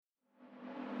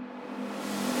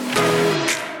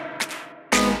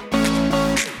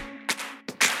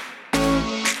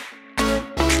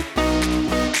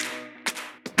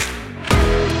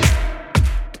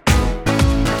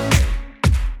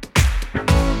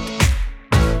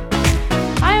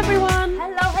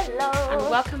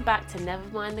welcome back to Never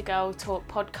Mind the Girl Talk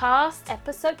podcast.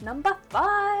 Episode number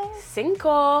 5.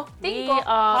 Cinco. We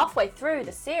are halfway through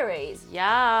the series. Yes.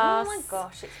 Oh my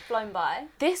gosh, it's flown by.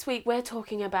 This week we're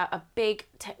talking about a big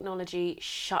technology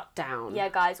shutdown. Yeah,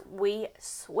 guys, we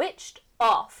switched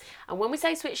off. And when we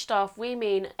say switched off, we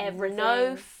mean Everything.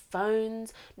 No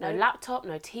phones, no laptop,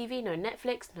 no TV, no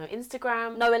Netflix, no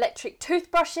Instagram. No electric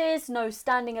toothbrushes, no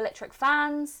standing electric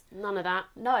fans. None of that.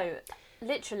 No,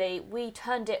 literally, we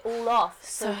turned it all off.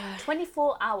 So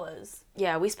 24 hours.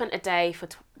 Yeah, we spent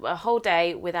a whole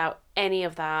day without any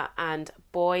of that, and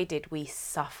boy, did we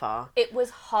suffer. It was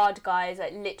hard, guys.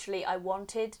 I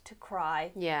wanted to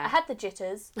cry. Yeah. I had the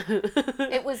jitters.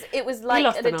 It was like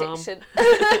lost an an arm. addiction.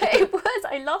 It was.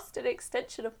 I lost an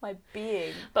extension of my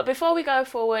being. But before we go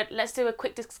forward, let's do a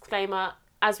quick disclaimer,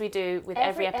 as we do with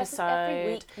every episode.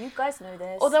 Every week. You guys know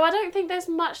this. Although I don't think there's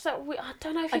much that I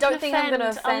don't know if you don't can think I'm gonna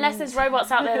offend. unless there's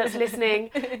robots out there that's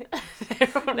listening. they're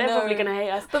probably going to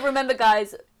hate us. But remember,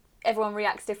 guys, everyone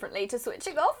reacts differently to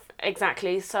switching off.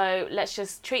 Exactly. So let's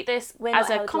just treat this We're as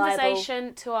not a held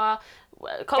conversation to our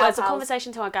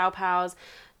conversation to our gal pals,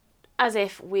 as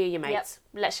if we're your mates.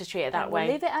 Yep. Let's just treat it that And way.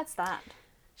 We'll leave it as that.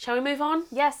 Shall we move on?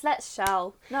 Yes,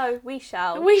 shall. No, we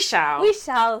shall. We shall. We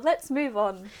shall. Let's move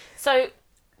on.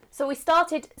 So we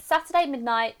started Saturday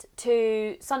midnight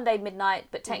to Sunday midnight,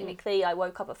 but technically I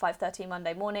woke up at 5:30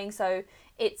 Monday morning, so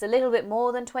it's a little bit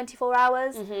more than 24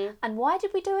 hours. Mm-hmm. And why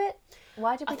did we do it?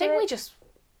 I think we just...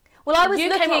 Well, I was You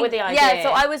looking... came up with the idea. Yeah, so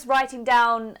I was writing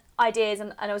down ideas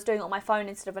and I was doing it on my phone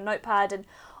instead of a notepad, and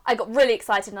I got really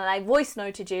excited and I voice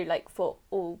noted you, like, for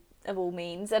all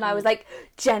means, and I was like,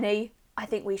 Jenny, I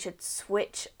think we should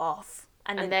switch off.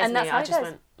 And that's me. how I it just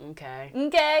goes. went, okay.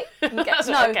 Okay.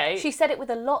 No, okay. She said it with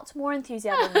a lot more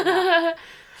enthusiasm than that.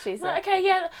 She said. Okay,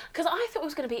 yeah, because I thought it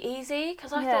was going to be easy,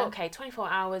 because I Yeah. thought, okay, 24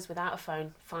 hours without a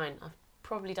phone, fine. I've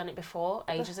probably done it before,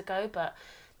 ages ago, but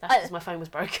that's because my phone was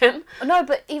broken. No,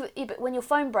 but even when your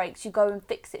phone breaks, you go and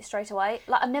fix it straight away.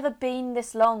 Like, I've never been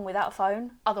this long without a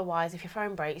phone. Otherwise, if your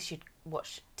phone breaks, you'd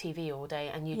watch TV all day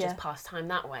and you just pass time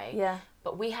that way. Yeah.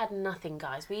 But we had nothing,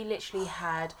 guys. We literally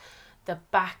had the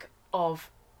back of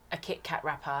a Kit Kat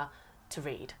wrapper to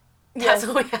read. That's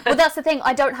all we had. Well, that's the thing.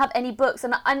 I don't have any books,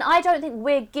 and I don't think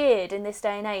we're geared in this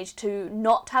day and age to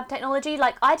not have technology.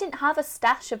 Like, I didn't have a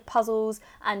stash of puzzles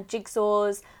and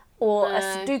jigsaws, or a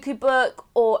Sudoku book,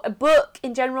 or a book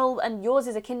in general, and yours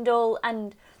is a Kindle,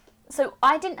 and so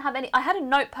I didn't have any. I had a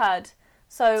notepad,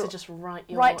 so just write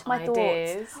my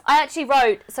ideas. thoughts. I actually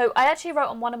wrote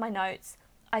on one of my notes,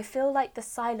 I feel like the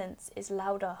silence is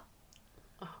louder.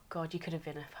 Oh, God, you could have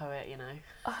been a poet, you know.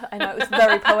 I know, it was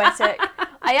very poetic.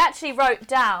 I actually wrote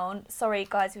down, sorry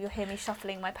guys if you'll hear me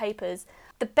shuffling my papers,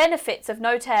 the benefits of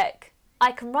no tech.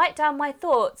 I can write down my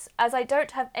thoughts as I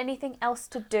don't have anything else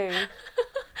to do.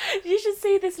 You should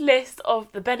see this list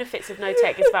of the benefits of no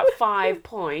tech. It's about 5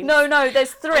 points. No,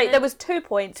 there's 3. There was 2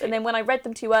 points, and then when I read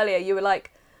them to you earlier, you were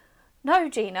like, no,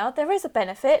 Gina, there is a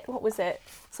benefit. What was it?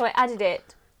 So I added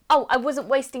it. Oh, I wasn't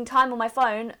wasting time on my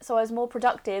phone, so I was more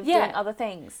productive doing other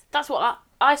things. That's what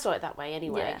I saw it that way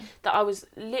anyway. Yeah. That I was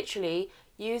literally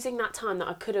using that time that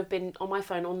I could have been on my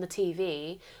phone on the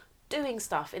TV, doing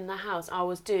stuff in the house. I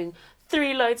was doing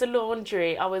 3 loads of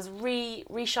laundry. I was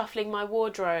reshuffling my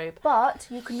wardrobe. But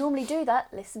you can normally do that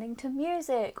listening to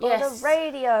music or Yes. the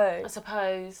radio. I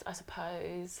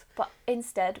suppose. But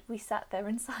instead, we sat there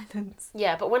in silence.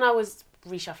 Yeah, but when I was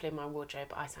reshuffling my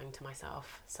wardrobe, I sang to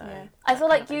myself. So I feel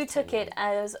like you took it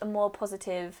as a more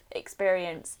positive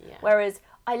experience, whereas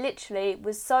I literally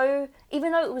was so,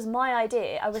 even though it was my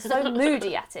idea, I was so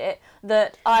moody at it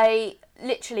that I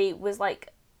literally was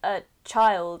like a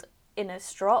child in a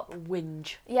strop.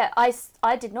 Whinge. Yeah,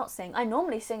 I did not sing. I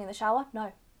normally sing in the shower.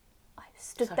 No. I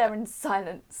stood there in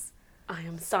silence. I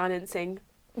am silencing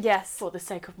Yes. for the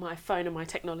sake of my phone and my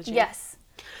technology. Yes.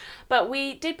 But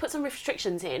we did put some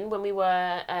restrictions in when we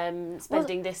were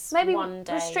spending this maybe one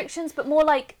day. restrictions, but more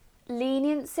like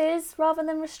leniencies rather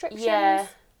than restrictions. Yeah.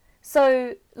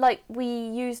 So, like, we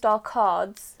used our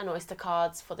cards. And Oyster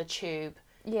cards for the tube.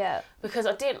 Yeah. Because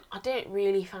I didn't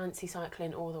really fancy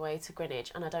cycling all the way to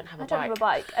Greenwich, and I don't have a bike. I don't have a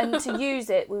bike. And to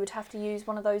use it, we would have to use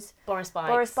one of those Boris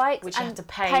bikes. Which you and have to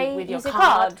pay with your use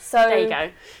card. So there you go.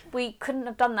 We couldn't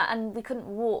have done that, and we couldn't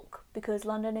walk because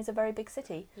London is a very big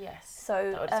city. Yes. So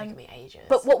that would have taken me ages.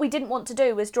 But what we didn't want to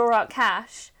do was draw out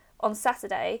cash on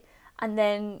Saturday and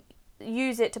then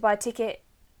use it to buy a ticket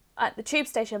at the tube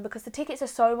station because the tickets are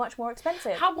so much more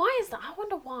expensive. Why is that? I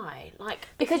wonder why. Like,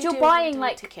 because you're buying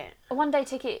like a one-day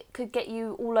ticket could get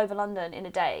you all over London in a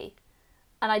day,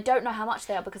 and I don't know how much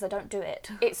they are because I don't do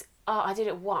it. I did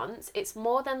it once. It's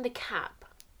more than the cap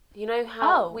You know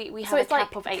how Oh, we so have a it's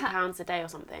cap like of £8 a day or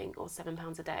something, or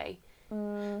 £7 a day. I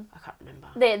can't remember.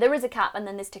 There is a cap, and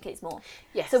then this ticket's more.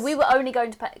 Yes. So we were only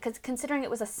going to pay, because considering it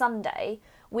was a Sunday,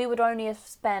 we would only have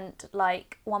spent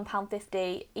like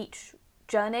 £1.50 each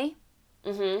journey.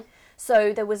 Mhm.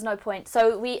 So there was no point.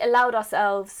 So we allowed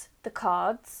ourselves the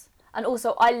cards, and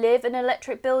also I live in an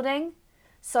electric building,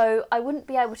 so I wouldn't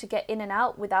be able to get in and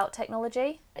out without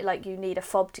technology. Like you need a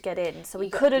fob to get in, so we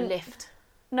You got couldn't. lift.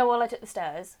 No, well I took the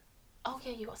stairs. Oh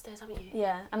yeah, you got stairs, haven't you?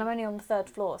 Yeah, and I'm only on the 3rd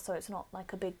floor, so it's not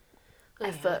like a big Oh, yeah,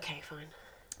 effort. okay, fine.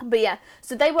 But yeah,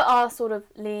 so they were our sort of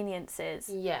leniencies.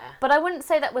 Yeah. But I wouldn't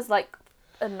say that was like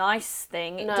a nice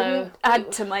thing. It No. didn't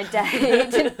add to my day.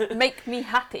 It didn't make me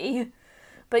happy.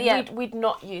 But yeah, We'd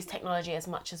not use technology as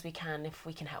much as we can if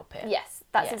we can help it. yes,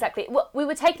 that's Yeah. exactly it. We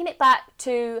were taking it back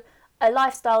to a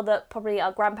lifestyle that probably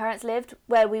our grandparents lived,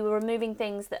 where we were removing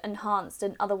things that enhanced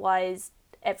an otherwise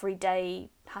everyday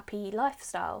happy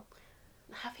lifestyle.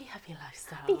 Happy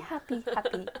lifestyle. Happy.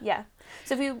 Yeah.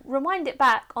 So if you rewind it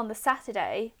back on the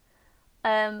Saturday,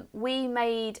 we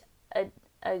made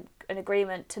an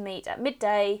agreement to meet at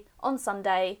midday on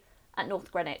Sunday at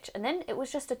North Greenwich, and then it was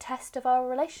just a test of our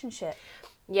relationship.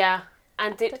 Yeah.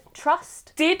 And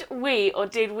Trust. did we or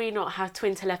did we not have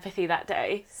twin telepathy that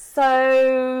day?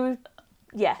 So,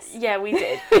 yes. Yeah, we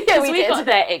did. Yeah, we we did. got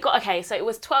there. So it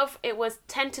was 12. It was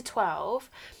 10 to 12,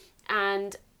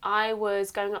 and I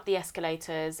was going up the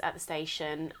escalators at the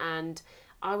station, and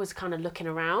I was kind of looking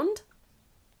around.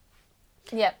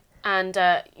 Yep. And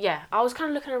I was kind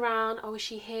of looking around. Oh, is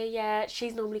she here yet?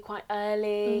 She's normally quite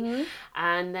early. Mm-hmm.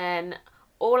 And then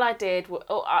all I did was,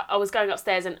 I was going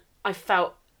upstairs, and I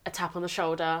felt a tap on the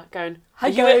shoulder going, Hi, "Are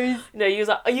you guys." No, you was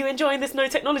like, "Are you enjoying this no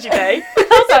technology day?" I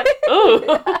was like,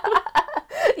 "Oh."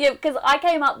 Yeah, because I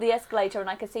came up the escalator and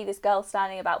I could see this girl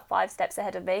standing about 5 steps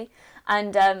ahead of me.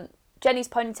 And Jenny's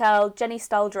ponytail, Jenny's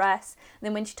style dress. And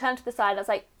then when she turned to the side, I was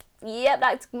like, yep,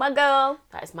 that's my girl.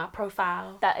 That is my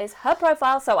profile. That is her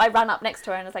profile. So I ran up next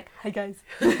to her and I was like, hey guys.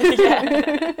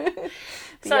 Yeah.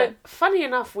 So yeah. funny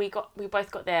enough, we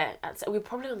both got there. We were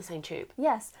probably on the same tube.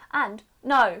 Yes, and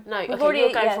no. No, we've okay, already, you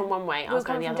were going from one way. I we was were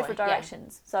going coming the from other different way.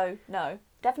 directions. So no,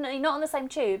 definitely not on the same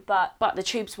tube, but But the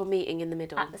tubes were meeting in the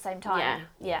middle at the same time. Yeah.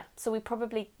 Yeah. So we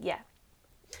probably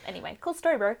Anyway, cool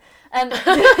story, bro.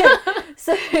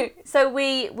 So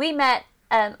we met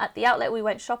at the outlet. We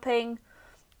went shopping,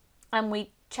 and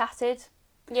we chatted,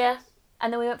 Yeah.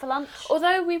 and then we went for lunch.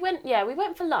 Although we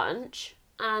went for lunch,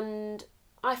 and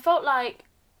I felt like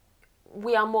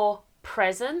we are more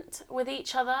present with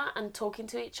each other and talking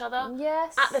to each other.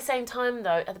 Yes. At the same time,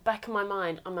 though, at the back of my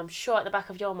mind, I'm sure at the back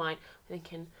of your mind,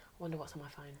 thinking, I wonder what's on my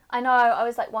phone. I know. I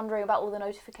was like wondering about all the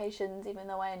notifications, even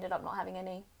though I ended up not having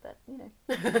any. But you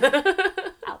know,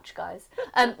 ouch, guys.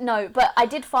 No, but I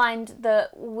did find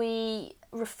that we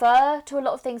refer to a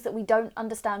lot of things that we don't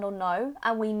understand or know,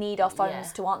 and we need our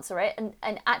phones to answer it.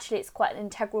 And actually, it's quite an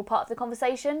integral part of the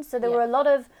conversation. So there were a lot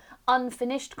of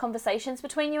unfinished conversations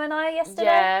between you and I yesterday.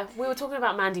 Yeah, we were talking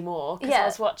about Mandy Moore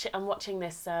because Yeah. I'm watching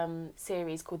this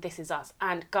series called This Is Us,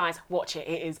 and guys, watch it.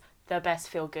 It is the best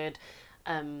feel good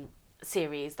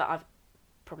series that I've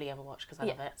probably ever watched because I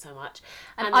love it so much.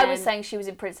 And I was saying she was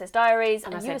in Princess Diaries,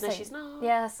 and I you said, were no, saying, she's not.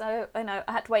 Yeah, so I know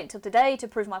I had to wait until today to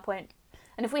prove my point.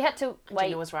 And if we had to wait,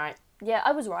 Gina was right. yeah,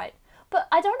 I was right. But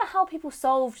I don't know how people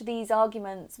solved these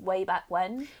arguments way back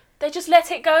when. They just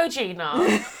let it go,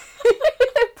 Gina.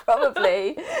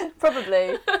 Probably.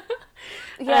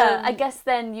 Yeah, I guess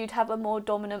then you'd have a more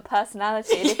dominant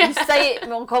personality. And if you say it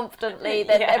more confidently,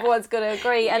 then everyone's going to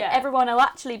agree. And everyone will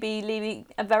actually be leading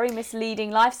a very misleading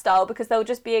lifestyle because they'll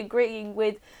just be agreeing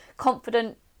with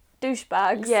confident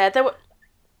douchebags. Yeah, there were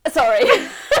Sorry.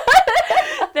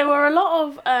 there were a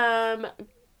lot of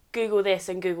Google this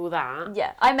and Google that.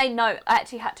 Yeah, I made note. I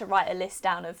actually had to write a list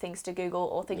down of things to Google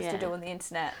or things to do on the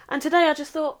internet. And today I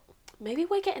just thought, maybe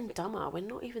we're getting dumber. We're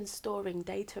not even storing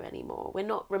data anymore. We're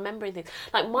not remembering things.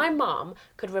 Like, my mum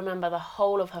could remember the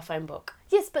whole of her phone book.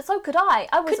 Yes, but so could I.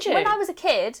 Could you? When I was a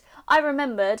kid, I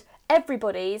remembered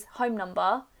everybody's home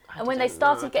number. And when they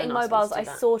started getting mobiles, I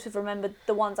sort of remembered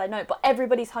the ones I know. But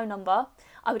everybody's home number,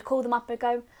 I would call them up and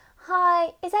go,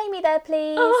 hi, is Amy there,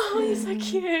 please? Oh, you're so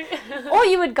cute. Or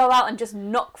you would go out and just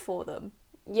knock for them.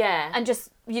 Yeah. And just,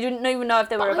 you didn't even know if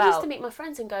they were I about. used to meet my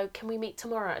friends and go, can we meet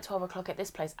tomorrow at 12 o'clock at this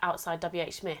place outside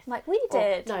W.H. Smith? Like, we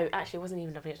did. No, actually, it wasn't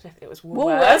even W.H. Smith. It was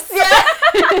Woolworths. Woolworths.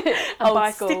 Yeah. And Old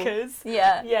buy school. stickers.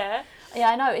 Yeah. Yeah. Yeah,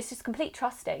 I know. It's just complete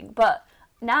trusting. But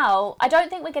now, I don't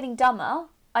think we're getting dumber.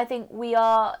 I think we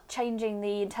are changing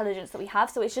the intelligence that we have.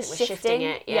 So it's just We're shifting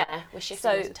it. Yeah. We're shifting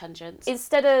So those intelligence.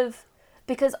 instead of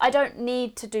because I don't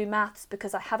need to do maths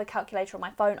because I have a calculator on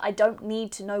my phone. I don't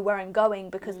need to know where I'm going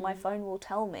because my phone will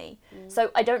tell me.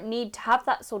 So I don't need to have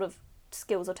that sort of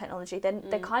skills or technology.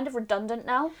 They're kind of redundant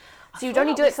now. So you'd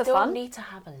only do it for fun. You need to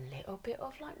have a little bit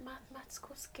of like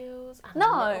mathematical skills and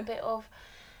No. a little bit of.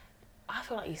 I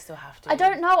feel like you still have to. I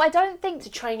don't know. I don't think to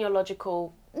train your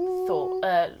logical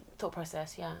thought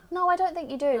process. Yeah. No, I don't think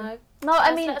you do. No.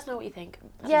 I mean, let us know what you think.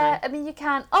 Yeah, I mean you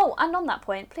can. Oh, and on that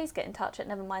point, please get in touch at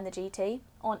Nevermind the GT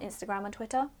on Instagram and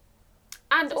Twitter.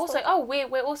 And also,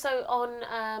 we're also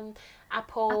on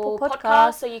Apple Podcasts.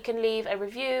 Podcasts, so you can leave a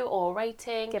review or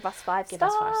rating. Give us 5 stars. Give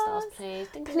us 5 stars, please.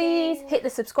 Ding, ding, Please ding. hit the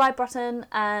subscribe button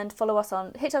and follow us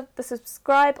on. Hit the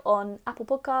subscribe on Apple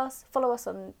Podcasts. Follow us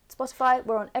on Spotify.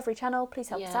 We're on every channel. Please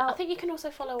help us out. I think you can also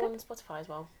follow on Spotify as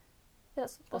well.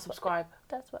 Or subscribe.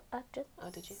 That's what I just. Oh,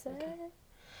 did you? said. Okay.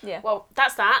 Yeah. Well,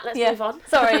 that's that. Let's move on.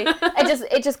 Sorry,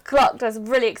 it just clocked. I was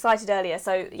really excited earlier.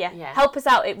 So yeah, help us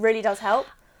out. It really does help.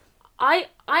 I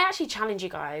actually challenge you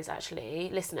guys,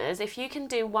 listeners, if you can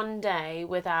do one day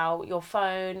without your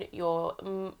phone, your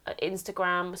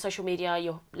Instagram, social media,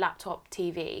 your laptop,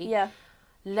 TV,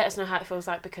 let us know how it feels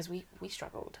like, because we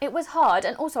struggled. It was hard,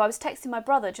 and also I was texting my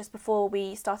brother just before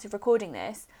we started recording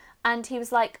this, and he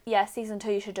was like, yeah, season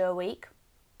 2 you should do a week.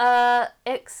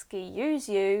 Excuse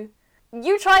you.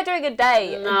 You try doing a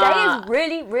day. A day is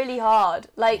really, really hard.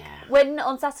 Like, when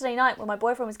on Saturday night, when my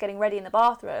boyfriend was getting ready in the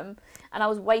bathroom and I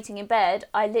was waiting in bed,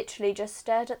 I literally just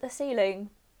stared at the ceiling.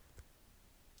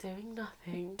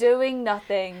 Doing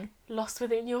nothing. Lost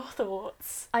within your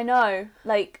thoughts. I know.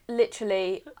 Like,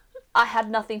 literally, I had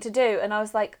nothing to do, and I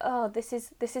was like, oh, this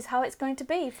is how it's going to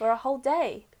be for a whole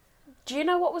day. Do you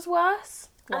know what was worse?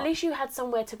 What? At least you had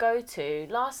somewhere to go to.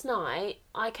 Last night,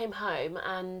 I came home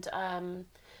and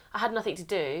I had nothing to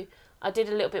do. I did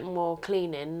a little bit more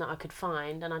cleaning that I could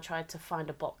find, and I tried to find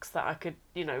a box that I could,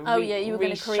 you were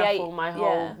going to create my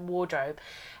whole wardrobe.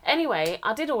 Anyway,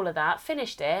 I did all of that,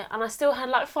 finished it, and I still had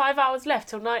like 5 hours left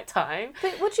till night time.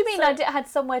 But what do you mean I had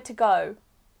somewhere to go?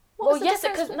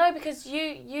 Because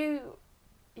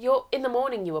you're in the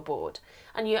morning you were bored,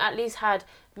 and you at least had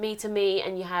me to me,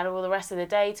 and you had all the rest of the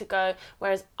day to go,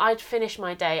 whereas I'd finished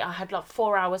my day. I had like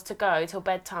 4 hours to go till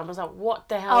bedtime. I was like, what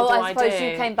the hell do I do? I suppose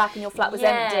you came back and your flat was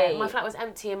empty. My flat was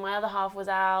empty and my other half was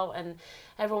out and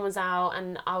everyone was out,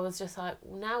 and I was just like,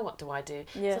 now what do I do?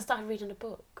 So I started reading a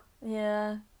book.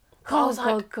 Yeah. I was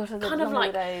like, God, kind of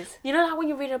like, days. you know, like when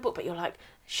you're reading a book but you're like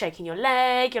shaking your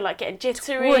leg, you're like getting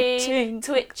jittery,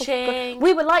 twitching.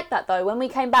 We were like that though when we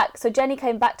came back. So Jenny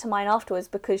came back to mine afterwards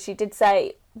because she did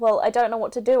say, well, I don't know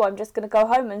what to do. I'm just going to go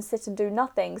home and sit and do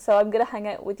nothing. So I'm going to hang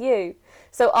out with you.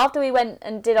 So after we went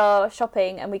and did our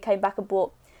shopping and we came back and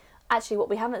bought, actually what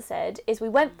we haven't said is we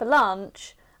went for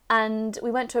lunch and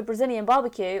we went to a Brazilian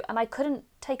barbecue and I couldn't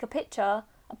take a picture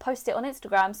and post it on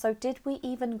Instagram. So did we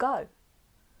even go?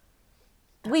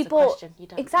 That's the question. You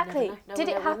don't, exactly. You never know. Did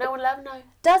it happen? No one will ever know.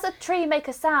 Does a tree make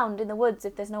a sound in the woods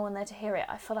if there's no one there to hear it?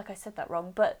 I feel like I said that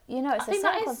wrong, but it's the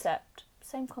same concept.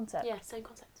 Same concept. Yeah, same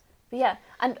concept. But yeah,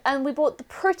 and we bought the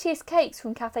prettiest cakes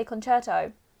from Cafe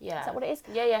Concerto. Yeah. Is that what it is?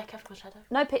 Yeah, Cafe Concerto.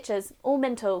 No pictures, all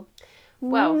mental.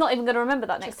 Well, I'm not even going to remember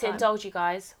that next time. Just to indulge you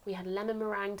guys, we had lemon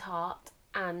meringue tart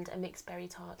and a mixed berry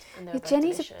tart, and they were both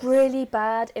Jenny's delicious. a really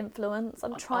bad influence.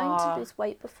 I'm trying to lose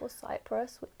weight before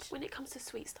Cyprus, which... When it comes to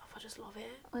sweet stuff, I just love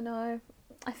it. I know.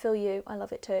 I feel you. I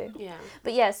love it too. Yeah.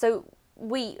 But yeah, so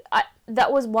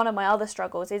that was one of my other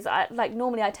struggles, is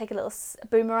normally I take a little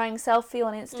boomerang selfie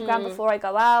on Instagram before I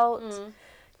go out.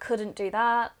 Couldn't do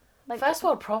that. First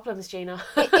world problems, Gina.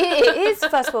 it is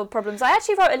first world problems. I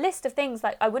actually wrote a list of things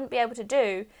I wouldn't be able to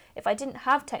do if I didn't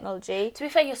have technology. To be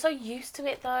fair, you're so used to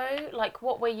it though. Like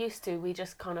what we're used to, we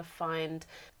just kind of find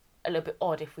a little bit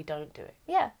odd if we don't do it.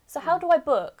 Yeah. So how do I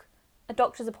book a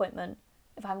doctor's appointment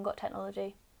if I haven't got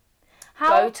technology?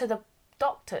 Go to the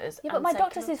doctor's. Yeah, but my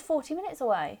doctor's is 40 minutes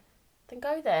away. Then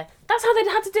go there. That's how they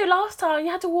had to do it last time.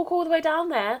 You had to walk all the way down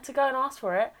there to go and ask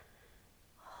for it.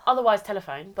 Otherwise,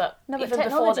 telephone. But even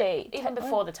technology.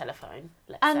 Before the telephone,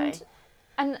 let's say.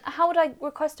 And how would I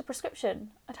request a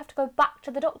prescription? I'd have to go back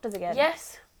to the doctor's again.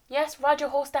 Yes. Ride your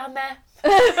horse down there.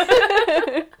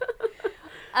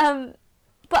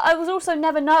 But I would also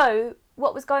never know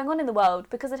what was going on in the world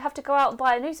because I'd have to go out and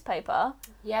buy a newspaper.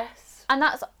 Yes. And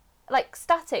that's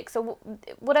static. So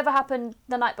whatever happened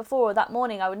the night before or that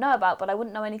morning I would know about, but I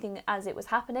wouldn't know anything as it was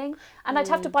happening. And I'd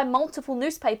have to buy multiple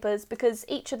newspapers because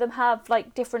each of them have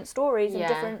different stories and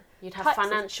different You'd have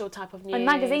financial type of news. And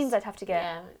magazines I'd have to get.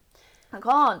 Yeah. I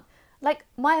can't.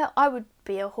 I would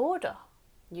be a hoarder.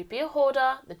 You'd be a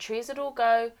hoarder, the trees would all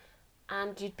go,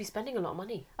 and you'd be spending a lot of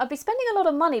money. I'd be spending a lot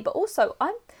of money, but also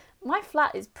My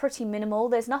flat is pretty minimal.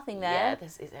 There's nothing there. Yeah,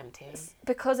 this is empty.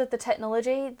 Because of the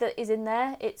technology that is in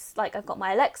there, it's like I've got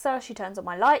my Alexa, she turns on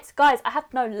my lights. Guys, I had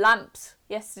no lamps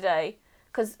yesterday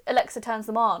because Alexa turns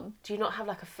them on. Do you not have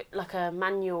like a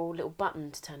manual little button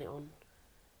to turn it on?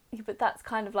 Yeah, but that's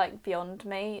kind of like beyond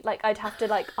me. Like I'd have to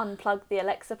like unplug the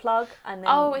Alexa plug and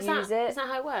then use it. Is that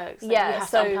how it works? Yeah, you have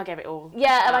to unplug it all.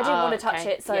 Yeah, and I didn't want to touch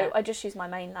okay. it, so I just used my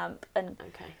main lamp and.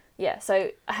 Okay. Yeah, so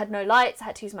I had no lights, I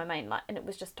had to use my main light, and it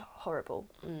was just horrible.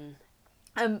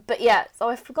 But yeah, so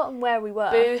I've forgotten where we were.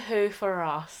 Boo-hoo for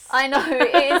us. I know,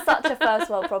 it is such a first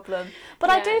world problem. But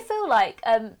I do feel like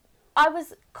I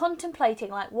was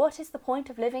contemplating, like, what is the point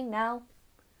of living now?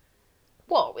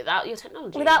 What, without your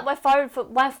technology? Without my phone,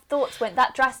 my thoughts went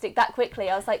that drastic, that quickly.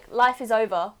 I was like, life is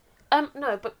over.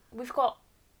 No, but we've got...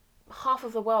 half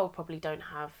of the world probably don't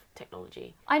have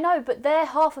technology. I know, but their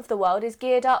half of the world is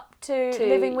geared up to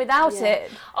living without it.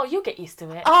 Oh, you'll get used to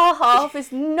it. Our half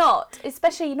is not,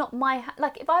 especially not my...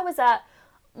 Like, if I was at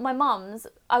my mum's,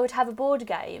 I would have a board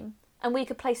game and we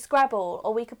could play Scrabble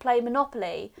or we could play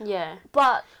Monopoly. Yeah.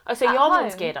 But oh, so your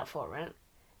mum's geared up for it?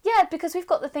 Yeah, because we've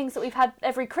got the things that we've had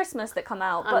every Christmas that come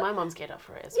out. And my mum's geared up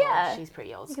for it as well. She's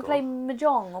pretty old school. You can play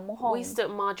Mahjong or Mahjong. We still...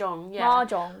 Mahjong, yeah.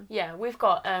 Mahjong. Yeah, we've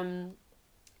got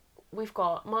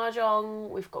mahjong,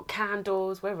 we've got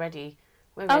candles, we're ready.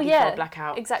 We're ready for a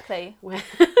blackout. Exactly.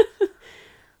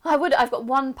 I've got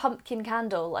one pumpkin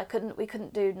candle. We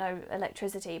couldn't do no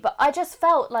electricity. But I just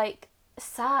felt like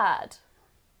sad.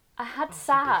 I had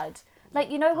sad. Like,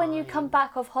 you know when you come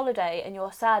back off holiday and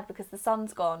you're sad because the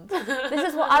sun's gone? This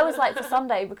is what I was like for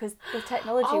Sunday because the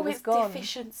technology was gone. Oh, it's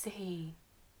deficiency.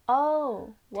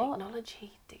 Oh, what?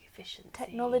 Technology deficiency.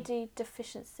 Technology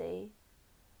deficiency.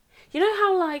 You know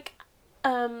how, like,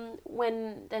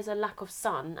 when there's a lack of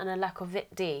sun and a lack of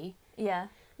D... Yeah,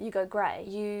 you go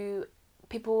grey.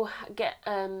 People get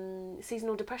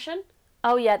seasonal depression?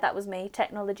 Oh, yeah, that was me.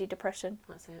 Technology depression.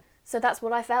 That's it. So that's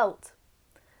what I felt.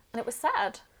 And it was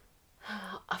sad.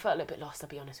 I felt a little bit lost, I'll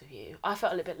be honest with you. I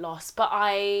felt a little bit lost, but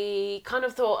I kind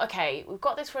of thought, okay, we've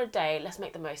got this for a day, let's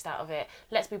make the most out of it.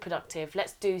 Let's be productive.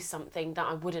 Let's do something that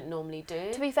I wouldn't normally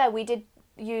do. To be fair, we did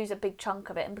use a big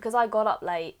chunk of it, and because I got up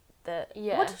late,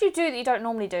 what did you do that you don't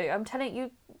normally do? I'm telling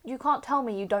you, you can't tell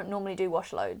me you don't normally do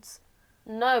wash loads.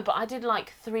 No, but I did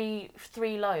like three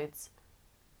loads.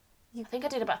 I think I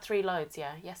did about 3 loads,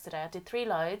 yesterday. I did 3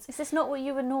 loads. Is this not what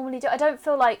you would normally do? I don't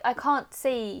feel like, I can't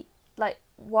see, like,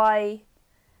 why...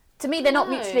 To me, they're not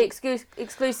mutually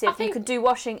exclusive. You could do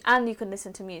washing and you can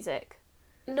listen to music.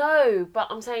 No, but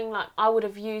I'm saying, like, I would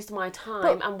have used my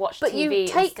time and watched TV. But you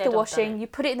take the washing, you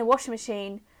put it in the washing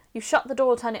machine, you shut the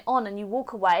door, turn it on, and you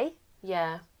walk away.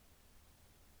 Yeah.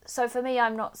 So for me,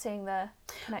 I'm not seeing the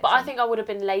connection. But I think I would have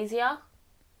been lazier.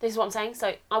 This is what I'm saying.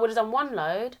 So I would have done 1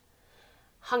 load,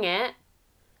 hung it,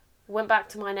 went back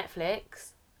to my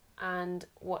Netflix and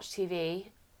watched TV.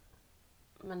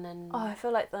 And then... Oh, I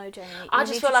feel like, no, Jamie. I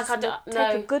just feel like take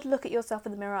a good look at yourself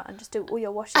in the mirror and just do all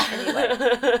your washing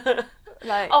anyway.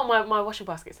 Oh, my washing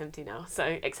basket's empty now.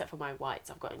 So, except for my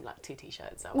whites, I've got in like 2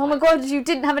 t-shirts. Oh my God, you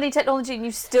didn't have any technology and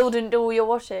you still didn't do all your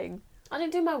washing. I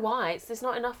didn't do my whites. There's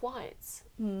not enough whites.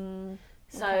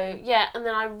 So, yeah, and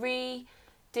then I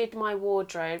redid my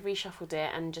wardrobe, reshuffled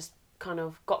it, and just kind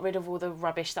of got rid of all the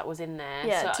rubbish that was in there.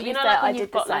 Yeah, so, to be fair, like when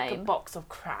you've got like a box of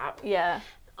crap. Yeah.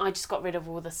 I just got rid of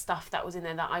all the stuff that was in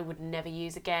there that I would never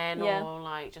use again, or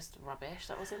like just rubbish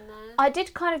that was in there. I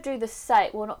did kind of do the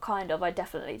same. Well, not kind of. I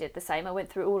definitely did the same. I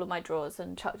went through all of my drawers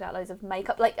and chucked out loads of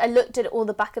makeup. Like I looked at all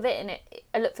the back of it, and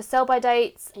I looked for sell by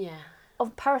dates. Yeah.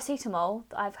 Of paracetamol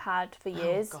that I've had for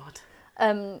years. Oh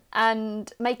God.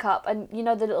 And makeup, and you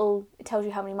know it tells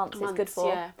you how many months it's good for.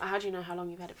 Yeah. How do you know how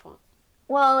long you've had it for?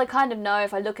 Well, I kind of know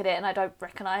if I look at it and I don't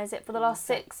recognise it for the last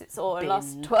 6, or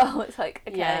last 12. It's like,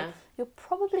 okay, you're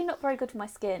probably not very good for my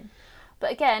skin.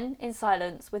 But again, in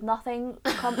silence, with nothing,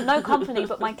 no company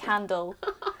but my candle,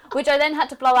 which I then had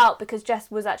to blow out because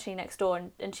Jess was actually next door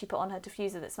and she put on her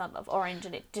diffuser that smelled of orange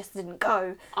and it just didn't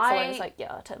go. So I was like,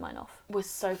 I'll turn mine off. Was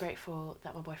so grateful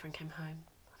that my boyfriend came home.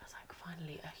 I was like,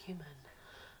 finally, a human.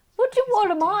 What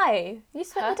am I? You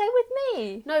spent the day with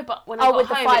me. No, but when I got with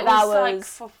home, the 5 hours. was like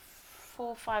for 4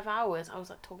 or 5 hours, I was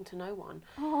like talking to no one.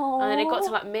 Aww. And then it got to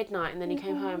like midnight, and then he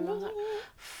came home, and I was like,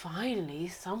 finally,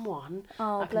 someone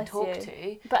I can talk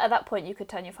to. But at that point, you could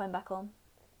turn your phone back on.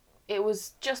 It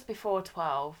was just before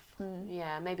 12.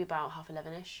 Yeah, maybe about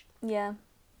 11:30ish. Yeah.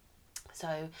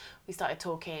 So we started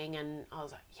talking, and I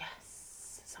was like,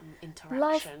 yes, some interaction.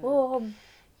 Life warm.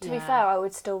 To be fair, I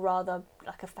would still rather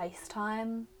like a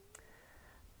FaceTime.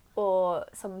 Or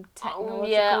some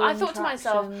technological I thought to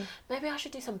myself, maybe I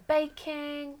should do some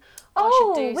baking.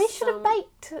 Oh, we should have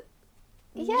baked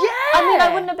Yeah. I mean, I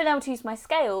wouldn't have been able to use my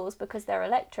scales because they're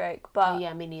electric, but... Oh,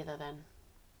 yeah, me neither then.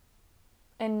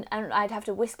 And I'd have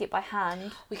to whisk it by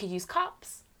hand. We could use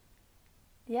cups.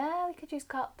 Yeah, we could use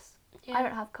cups. Yeah. I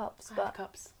don't have cups, but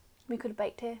cups. we could have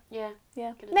baked here. Yeah.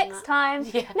 Yeah. Could have done Next that. time.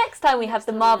 Yeah. Next time we have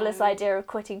the time, marvellous yeah. idea of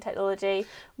quitting technology,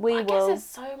 we I will... guess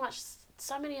there's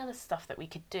so many other stuff that we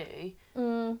could do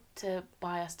to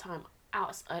buy us time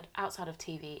outside of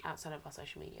TV, outside of our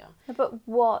social media. But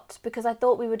what? Because I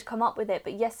thought we would come up with it,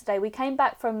 but yesterday we came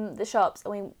back from the shops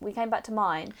and we came back to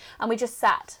mine and we just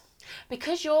sat.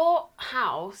 Because your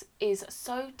house is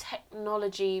so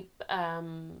technology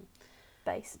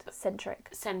Based.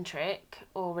 Centric.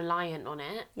 or reliant on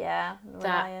it Yeah,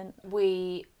 reliant. that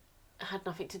we had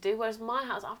nothing to do. Whereas my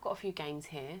house, I've got a few games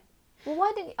here. Well,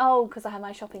 why didn't you... Oh, because I had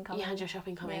my shopping coming. You had your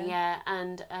shopping coming, Yeah.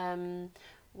 And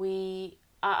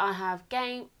I have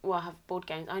I have board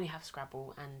games. I only have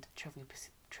Scrabble and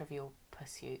Trivial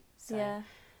Pursuit. So Yeah.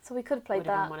 So we could have played would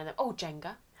have that. been one of them. Oh,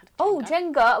 Jenga. Oh,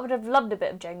 Jenga. I would have loved a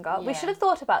bit of Jenga. We Yeah. should have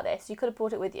thought about this. You could have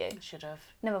brought it with you. Should have.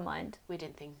 Never mind. We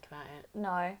didn't think about it.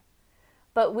 No.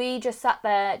 But we just sat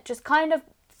there, just kind of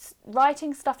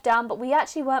writing stuff down, but we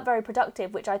actually weren't very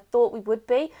productive, which I thought we would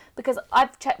be, because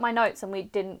I've checked my notes and we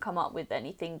didn't come up with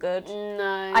anything good.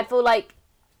 No. I feel like,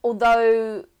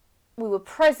 although we were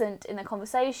present in the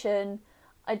conversation,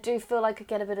 I do feel like I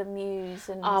get a bit amused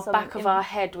and Our back of our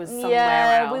head was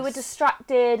somewhere else. we were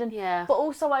distracted, and Yeah. but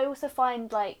also I also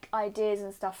find like ideas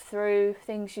and stuff through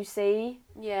things you see,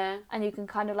 Yeah. and you can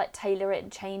kind of like tailor it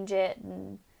and change it,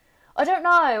 and I don't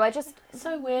know. I just It's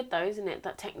so weird though, isn't it,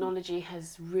 that technology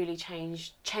has really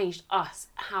changed us,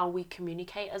 how we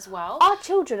communicate as well. our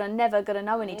children are never gonna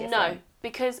know any different. No,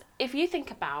 because if you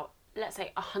think about, let's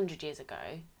say 100 years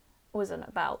ago, Wasn't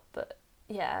about, but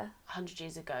yeah, 100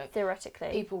 years ago, theoretically,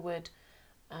 people would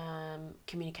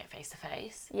communicate face to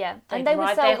face. yeah, They'd and they would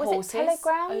ride sell their was horses it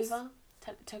telegrams, over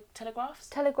telegraphs.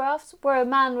 telegraphs, where a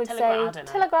man would I say don't know.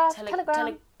 telegraph, Tele- telegram,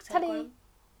 tele- tele, telegram?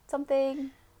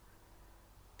 something,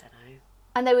 Don't know.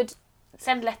 and they would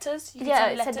Send letters. You could yeah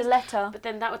send letters, send a letter. but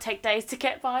then that would take days to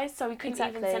get by, so we couldn't even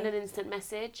Exactly. send an instant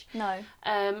message. No.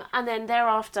 And then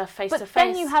thereafter, face to But face.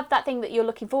 then you have that thing that you're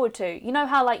looking forward to. You know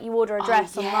how like you order a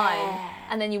dress yeah. online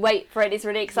and then you wait for it. It's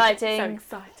really exciting. So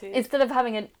excited. Instead of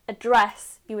having a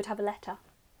dress, you would have a letter.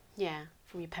 Yeah,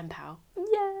 from your pen pal.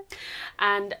 Yeah.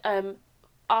 And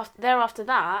thereafter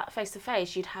that, face to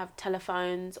face, you'd have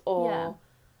telephones or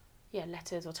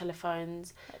letters or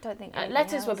telephones. I don't think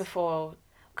Letters were before.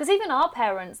 because even our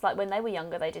parents, like when they were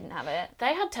younger, they didn't have it.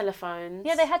 They had telephones.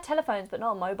 Yeah, they had telephones, but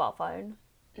not a mobile phone.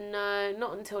 No,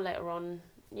 not until later on.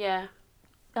 Yeah.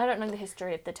 I don't know the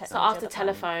history of the So technology. after of the phone.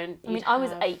 telephone, I mean, you'd I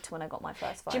was have- 8 when I got my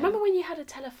first phone. Do you remember when you had a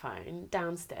telephone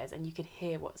downstairs and you could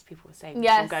hear what people were saying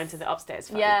Yes. from going to the upstairs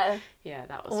phone? Yeah. Yeah,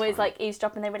 that was Always fun. like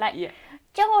eavesdropping. They were like, Yeah.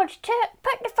 George,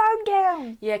 put the phone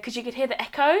down. Yeah, because you could hear the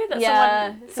echo that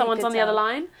Yeah, so you someone's could on the other tell.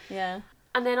 line. Yeah.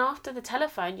 And then after the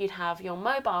telephone, you'd have your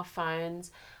mobile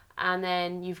phones, and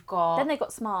then you've got Then they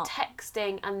got smart.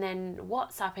 texting, and then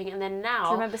WhatsApping, and then now Do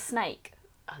you remember Snake?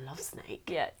 I love Snake.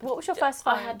 Yeah. What was your first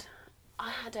phone? I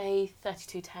had a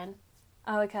 3210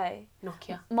 Oh, okay.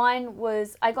 Nokia. Mine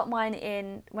was, I got mine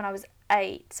in when I was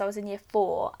 8, so I was in year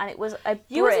 4, and it was a brick.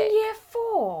 You was in year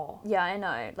 4. Yeah, I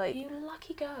know. Like, You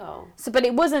lucky girl. so, but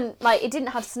it wasn't like, it didn't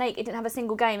have Snake. It didn't have a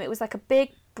single game. It was like a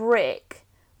big brick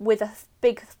with a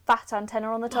big fat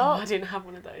antenna on the Oh, top. I didn't have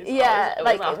one of those. Yeah, it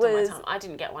like, was it after was- my time. I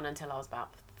didn't get one until I was about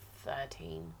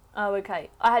 13. Oh, okay.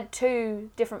 I had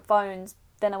 2 different phones.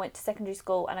 Then I went to secondary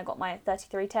school and I got my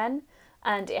 3310.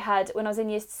 And it had, when I was in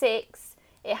year 6,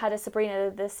 it had a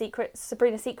Sabrina the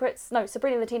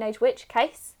Teenage Witch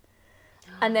case.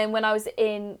 And then when I was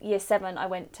in year 7, I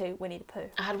went to Winnie the Pooh.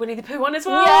 I had Winnie the Pooh one as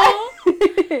well.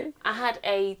 Yeah. I had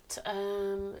a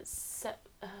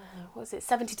what was it,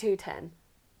 7210.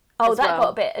 Oh, as that well. got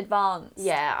a bit advanced.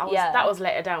 Yeah, that was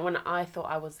later down when I thought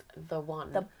I was the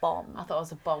one. The bomb. I thought I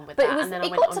was a bomb with But that, it was- and then I it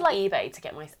went got on to, like- eBay to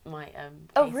get my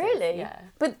Oh, cases. really? Yeah.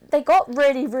 But they got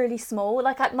really, really small.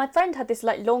 Like, my friend had this,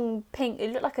 like, long pink...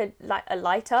 It looked like a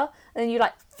lighter. And then you,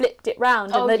 like, flipped it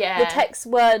round. Oh, And the yeah. texts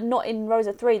were not in rows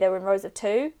of 3. They were in rows of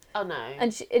 2. Oh no.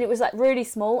 And it was, like, really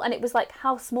small. And it was, like,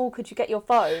 how small could you get your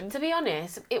phone? To be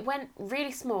honest, it went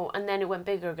really small, and then it went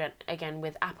bigger again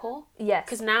with Apple. Yes.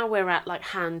 Because now we're at like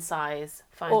hand size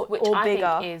phones, Or- which or I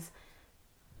bigger. think is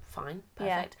fine,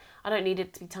 Yeah. perfect. I don't need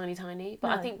it to be tiny,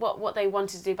 but I No. think what they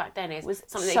wanted to do back then is Was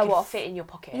something that show you could off. fit in your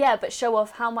pocket. Yeah, but show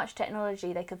off how much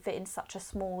technology they could fit in such a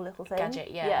small little thing. Gadget,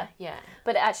 yeah.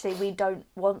 But actually, we don't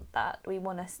want that. We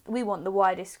want the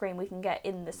widest screen we can get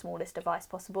in the smallest device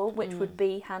possible, which would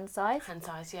be hand size. Hand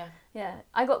size, yeah. Yeah,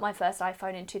 I got my first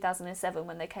iPhone in 2007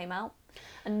 when they came out,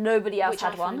 and nobody else Which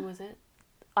had iPhone one. was it?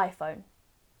 iPhone.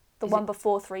 The Is one it-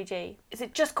 before 3G. Is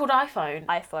it just called iPhone?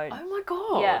 iPhone. Oh my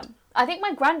god. Yeah. I think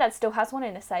my granddad still has one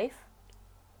in a safe.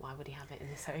 Why would he have it in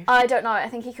the safe? I don't know. I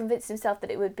think he convinced himself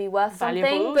that it would be worth Valuable,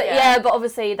 something. But yeah. but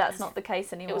obviously that's not the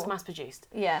case anymore. It was mass produced.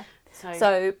 Yeah.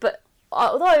 So But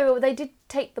although they did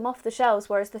take them off the shelves,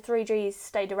 whereas the 3Gs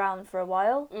stayed around for a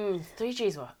while.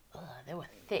 3Gs were they were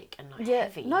thick and like Yeah.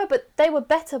 heavy. No, but they were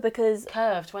better because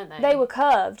Curved, weren't they? they were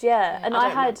curved. Yeah. And I I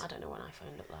had. don't know what an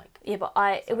iPhone looked like. Yeah, but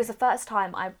it was the first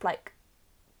time I like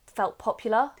felt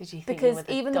popular. Did you think because you were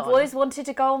the even Don? the boys wanted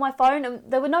to go on my phone, and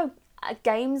there were no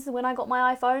games when I got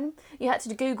my iPhone. You had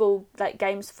to Google like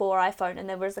games for iPhone, and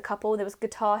there was a couple. There was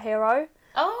Guitar Hero,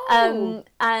 Oh.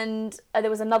 and there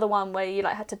was another one where you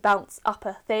like had to bounce up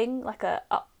a thing, like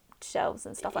up shelves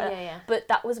and stuff like that. Yeah. But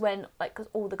that was when like cause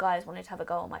all the guys wanted to have a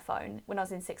go on my phone when I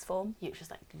was in sixth form. You were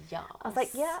just like, yeah. I was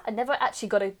like, yeah. I never actually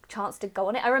got a chance to go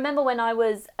on it. I remember when I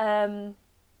was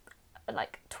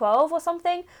like 12 or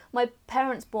something, my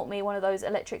parents bought me one of those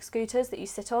electric scooters that you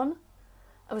sit on.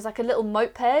 It was like a little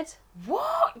moped.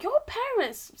 What? Your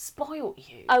parents spoilt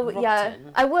you? Yeah,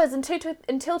 Rotten. I was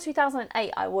until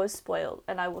 2008. I was spoiled,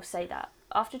 and I will say that.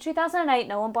 After 2008,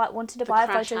 no one wanted to buy a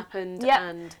crash photo. happened Yeah,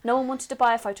 and no one wanted to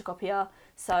buy a photocopier.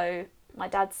 So my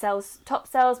dad sells top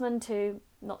salesman to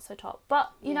not so top,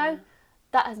 but you know,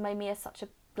 that has made me such a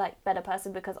like better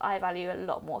person because I value a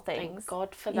lot more things. thank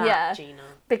God for that, Yeah. Gina.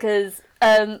 Because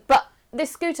but this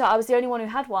scooter, I was the only one who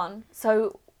had one,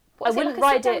 so Was I wouldn't it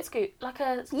like a ride sit-down it. scoot, like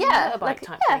a Yeah, motorbike like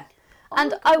type yeah. thing? Oh,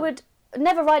 And cool. I would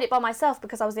never ride it by myself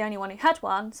because I was the only one who had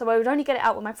one. So I would only get it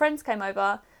out when my friends came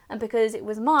over, and because it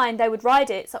was mine, they would ride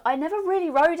it. So I never really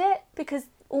rode it because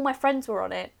all my friends were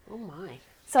on it. Oh my.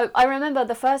 So I remember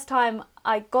the first time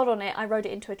I got on it, I rode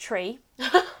it into a tree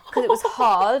because it was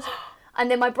hard. And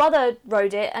then my brother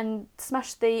rode it and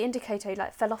smashed the indicator, he,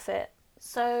 like fell off it.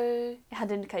 So It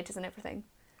had indicators and everything.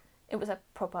 It was a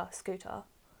proper scooter.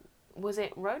 was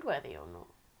it roadworthy or not?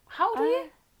 How old are you?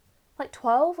 Like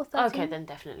 12 or 13. Okay, then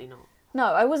definitely not. No,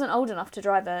 I wasn't old enough to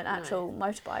drive an actual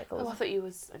motorbike. Oh, I thought you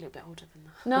was a little bit older than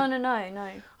that. No.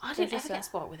 I didn't ever get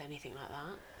spoiled with anything like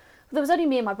that. There was only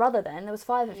me and my brother then. There was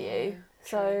 5 of you.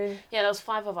 So Yeah, there was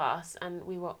 5 of us, and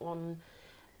we were on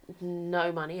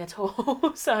no money at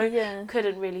all, so Yeah.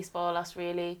 couldn't really spoil us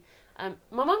really.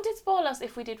 My mum did spoil us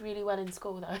if we did really well in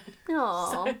school though.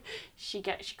 Aw. So she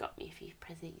got me a few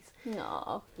prezzies.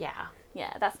 No. Yeah.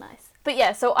 Yeah, that's nice. But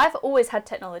yeah, so I've always had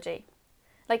technology.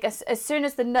 Like as soon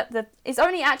as the it's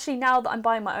only actually now that I'm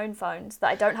buying my own phones that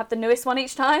I don't have the newest one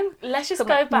each time. Let's just So I'm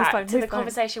go like, back new to the phone.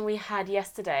 conversation we had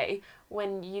yesterday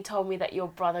when you told me that your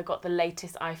brother got the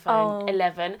latest iPhone Oh.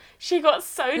 11. She got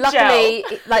so Luckily,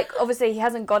 gel. like obviously he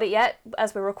hasn't got it yet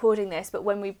as we're recording this, but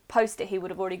when we post it, he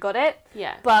would have already got it.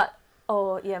 Yeah. But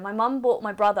oh yeah, my mum bought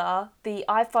my brother the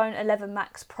iPhone 11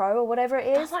 Max Pro or whatever it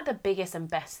is. That's like the biggest and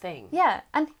best thing. Yeah,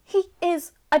 and he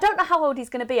is. I don't know how old he's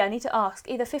going to be. I need to ask.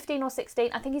 Either 15 or 16.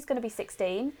 I think he's going to be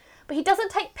 16. But he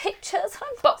doesn't take pictures.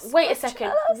 I'm But so wait a second.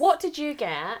 jealous. What did you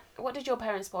get? What did your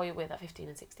parents spoil you with at 15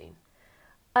 and 16?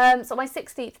 So my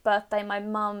 16th birthday, my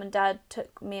mum and dad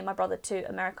took me and my brother to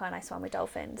America, and I swam with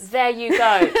dolphins. There you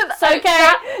go. So Okay.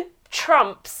 that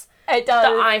trumps It the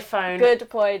does. iPhone. Good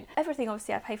point. Everything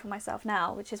obviously I pay for myself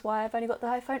now, which is why I've only got the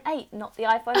iPhone 8, not the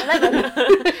iPhone 11.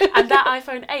 And that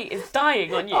iPhone 8 is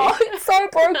dying on you. Oh, it's so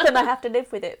broken. I have to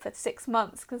live with it for 6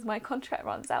 months because my contract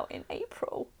runs out in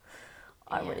April.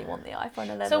 I really want the iPhone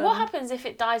 11. So what happens if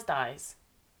it dies?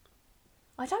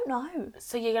 I don't know.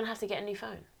 So you're going to have to get a new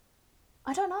phone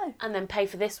I don't know. and then pay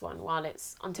for this one while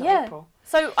it's until Yeah. April.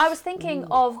 So I was thinking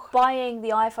of buying the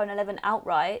iPhone 11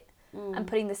 outright and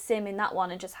putting the SIM in that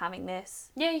one and just having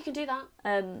this. Yeah, you can do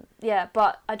that. Yeah,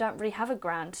 but I don't really have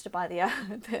 £1,000 to buy the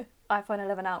iPhone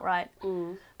 11 outright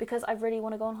because I really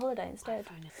want to go on holiday instead.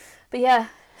 But yeah,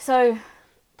 so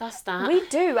That's that. we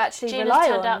do actually Gina's rely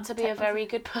turned on out to be a technology. very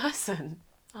good person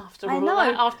after I all know.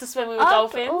 that. After swimming with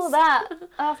After dolphins.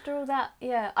 after all that,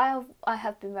 yeah, I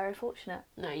have been very fortunate.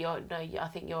 I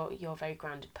think you're a very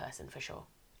grounded person for sure.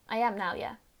 I am now,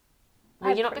 yeah. Were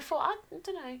you not before? I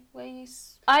don't know. Were you?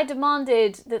 I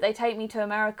demanded that they take me to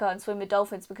America and swim with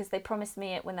dolphins because they promised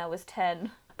me it when I was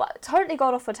 10. But totally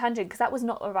got off a tangent because that was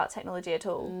not about technology at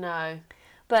all. No.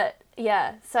 But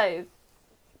yeah, so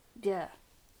yeah,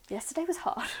 yesterday was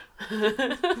hard.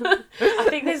 I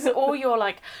think this is all your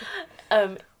like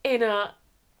inner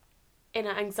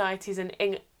anxieties and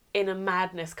inner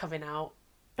madness coming out.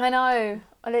 I know.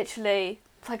 I literally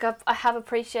like I have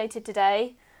appreciated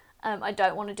today. I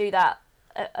don't want to do that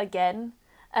again.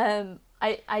 I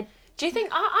Do you think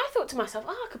I thought to myself,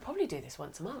 I could probably do this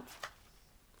once a month.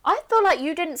 I feel like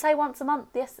you didn't say once a month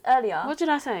earlier. What did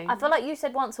I say? I feel like you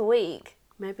said once a week.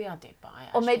 Maybe I did, but I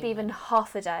Or maybe actually even meant-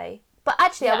 half a day. But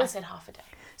actually, I said half a day.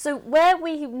 So where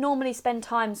we normally spend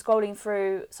time scrolling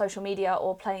through social media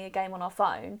or playing a game on our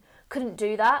phone, couldn't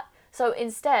do that. So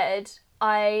instead,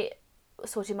 I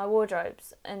sorted my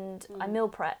wardrobes and I meal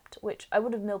prepped, which I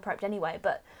would have meal prepped anyway.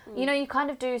 But, you know, you kind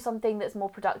of do something that's more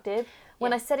productive.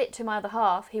 When I said it to my other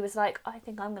half, he was like, I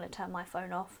think I'm going to turn my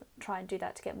phone off, try and do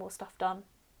that to get more stuff done.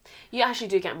 You actually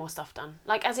do get more stuff done.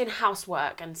 Like, as in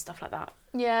housework and stuff like that.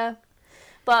 Yeah.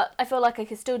 But I feel like I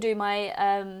could still do my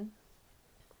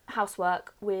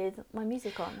housework with my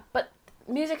music on. But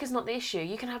music is not the issue.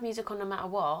 You can have music on no matter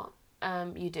what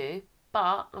you do.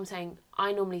 But I'm saying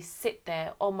I normally sit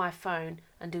there on my phone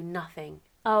and do nothing.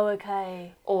 Oh,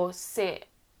 okay. Or sit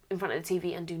in front of the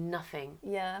TV and do nothing.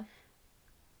 Yeah.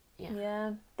 Yeah.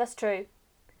 Yeah, that's true.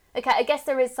 Okay, I guess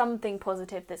there is something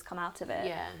positive that's come out of it.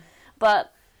 Yeah.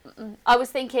 But I was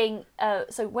thinking,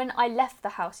 so when I left the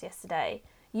house yesterday,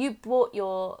 you brought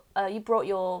your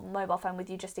mobile phone with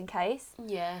you just in case.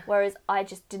 Yeah. Whereas I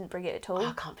just didn't bring it at all. Oh,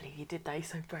 I can't believe you did that. You're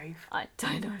so brave. I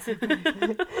don't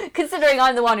know. Considering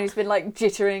I'm the one who's been like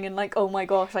jittering and like, oh my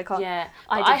gosh, I can't. Yeah.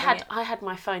 I had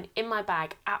my phone in my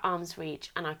bag at arm's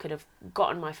reach, and I could have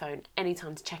gotten my phone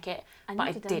anytime to check it, but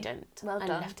I didn't. Well I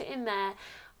done. left it in there.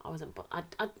 I wasn't.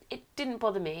 It didn't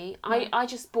bother me. No. I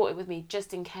just brought it with me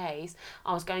just in case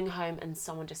I was going home and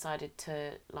someone decided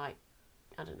to, like,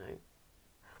 I don't know.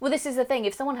 Well, this is the thing.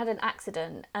 If someone had an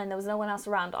accident and there was no one else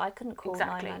around, I couldn't call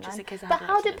 999. Just in case I but had an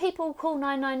how did accident. people call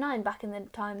 999 back in the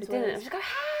times? They didn't. Just go,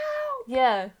 help!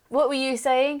 Yeah. What were you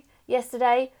saying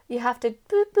yesterday? You have to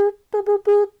boop boop boop boop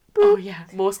boop boop. Oh yeah,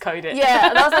 Morse code it. Yeah,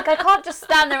 and I was like, I can't just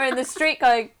stand there in the street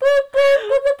going boop boop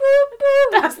boop boop boop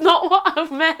boop. That's not what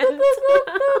I've meant. Boop, boop,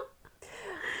 boop,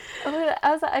 boop.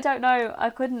 I was like, I don't know. I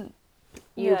couldn't.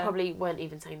 You Yeah. probably weren't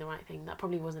even saying the right thing. That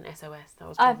probably wasn't SOS. That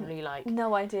was probably like...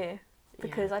 No idea.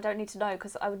 Because I don't need to know,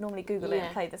 because I would normally Google it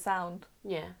and play the sound.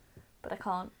 Yeah. But I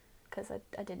can't, because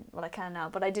I didn't. Well, I can now,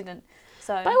 but I didn't.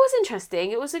 So. But it was interesting.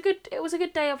 It was a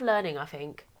good day of learning, I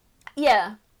think.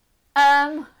 Yeah.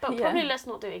 But yeah. probably let's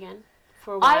not do it again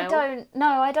for a while.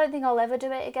 I don't think I'll ever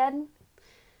do it again.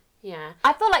 Yeah.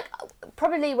 I feel like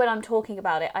probably when I'm talking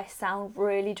about it, I sound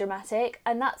really dramatic,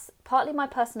 and that's partly my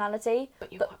personality.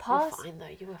 But you were fine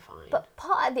though. You were fine. But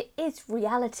part of it is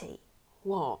reality.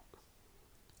 What?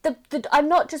 I'm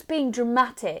not just being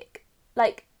dramatic.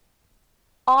 Like,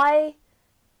 I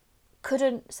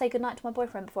couldn't say goodnight to my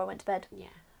boyfriend before I went to bed. Yeah.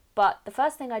 But the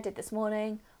first thing I did this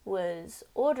morning was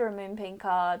order a Moonpig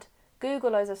card,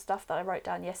 Google loads of stuff that I wrote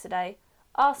down yesterday,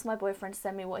 ask my boyfriend to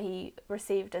send me what he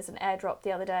received as an airdrop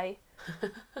the other day,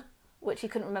 which he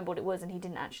couldn't remember what it was, and he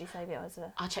didn't actually save it as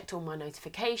a... I checked all my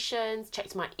notifications,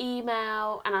 checked my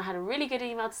email, and I had a really good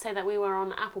email to say that we were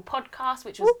on Apple Podcasts,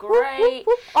 which was great.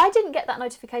 I didn't get that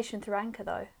notification through Anchor,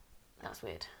 though. That's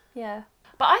weird. Yeah.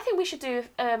 But I think we should do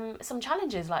some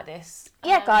challenges like this.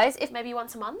 Yeah, guys, if maybe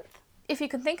once a month. If you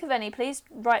can think of any, please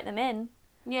write them in.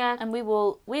 Yeah. And we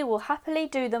will happily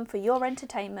do them for your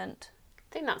entertainment.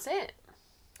 I think that's it.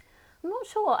 I'm not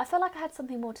sure. I feel like I had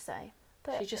something more to say.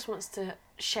 But She just wants to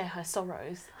share her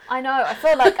sorrows. I know. I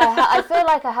feel like I feel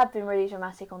like I have been really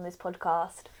dramatic on this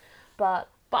podcast, but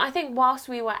I think whilst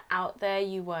we were out there,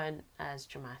 you weren't as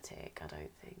dramatic. I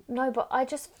don't think. No, but I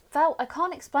just felt, I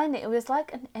can't explain it. It was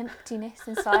like an emptiness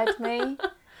inside me.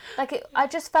 Like I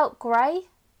just felt grey.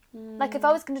 Like if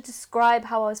I was going to describe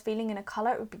how I was feeling in a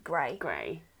colour, it would be grey.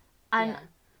 Grey. And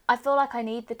I feel like I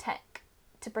need the tech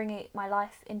to bring my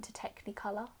life into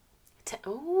Technicolor.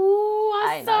 Oh,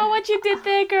 I saw what you did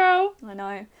there, girl. I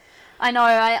know.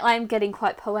 I'm getting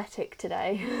quite poetic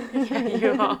today. Yeah,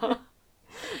 you are.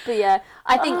 But yeah,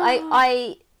 I think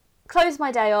I closed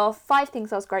my day off. 5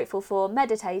 things I was grateful for.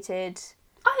 Meditated.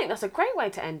 I think that's a great way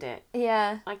to end it.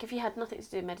 Yeah. Like if you had nothing to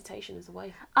do, meditation is a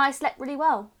way. I slept really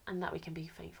well. And that we can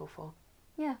be thankful for.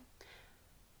 Yeah.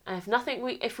 And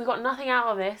if we got nothing out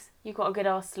of this, you got a good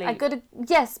ass sleep.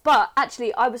 Yes, but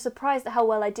actually I was surprised at how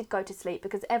well I did go to sleep,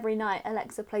 because every night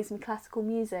Alexa plays me classical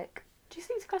music. Do you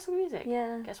sleep to classical music?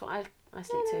 Yeah. Guess what I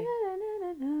sleep to?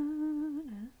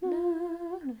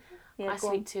 Yeah, I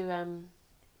sleep to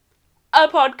a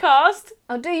podcast.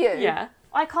 Oh, do you? Yeah.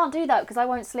 I can't do that because I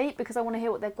won't sleep, because I want to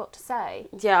hear what they've got to say.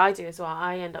 Yeah, I do as well.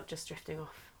 I end up just drifting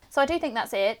off. So I do think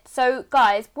that's it. So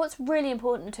guys, what's really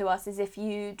important to us is if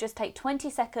you just take 20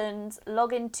 seconds,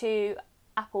 log into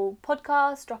Apple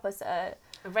Podcasts, drop us a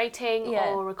rating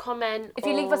or a comment. If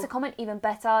you leave us a comment, even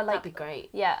better. That'd be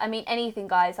great. Yeah, I mean, anything,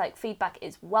 guys. Like, feedback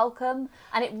is welcome.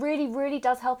 And it really, really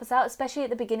does help us out, especially at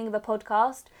the beginning of a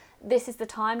podcast. This is the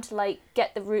time to, like,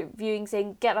 get the viewings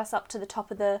in, get us up to the top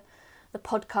of the the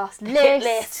podcast Hit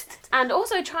list. And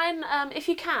also try and, if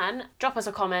you can, drop us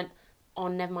a comment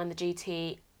on Nevermind the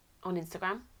GT on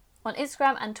Instagram. On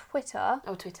Instagram and Twitter.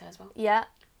 Oh, Twitter as well. Yeah.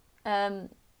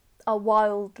 A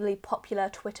wildly popular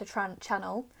Twitter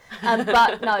channel.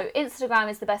 But no, Instagram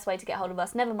is the best way to get hold of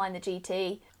us. Nevermind the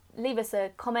GT. Leave us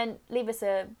a comment, leave us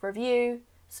a review,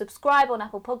 subscribe on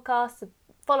Apple Podcasts,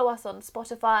 follow us on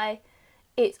Spotify.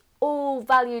 It's all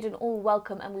valued and all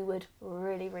welcome, and we would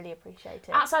really, really appreciate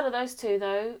it. Outside of those two,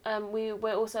 though,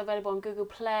 we're also available on Google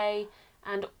Play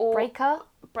and all Breaker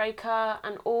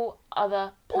and all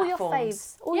other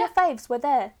platforms. All your faves, we're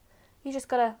there. You just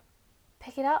gotta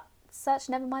pick it up, search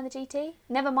Nevermind the GT.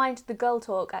 Nevermind the Girl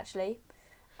Talk, actually.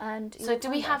 And so do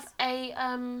we have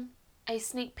a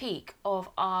sneak peek of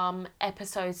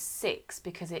episode 6,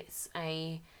 because it's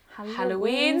a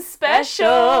Halloween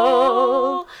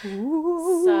special. So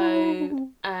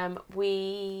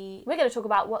we're going to talk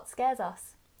about what scares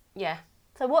us. Yeah.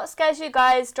 So what scares you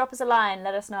guys? Drop us a line,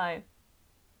 let us know.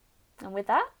 And with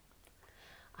that,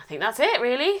 I think that's it,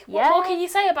 really. Yeah. What more can you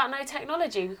say about no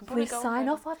technology? We can probably go sign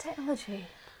off our technology.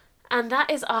 And that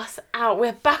is us out.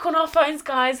 We're back on our phones,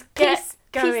 guys. Get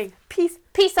going.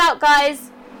 Peace out,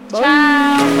 guys. Ciao.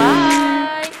 Bye.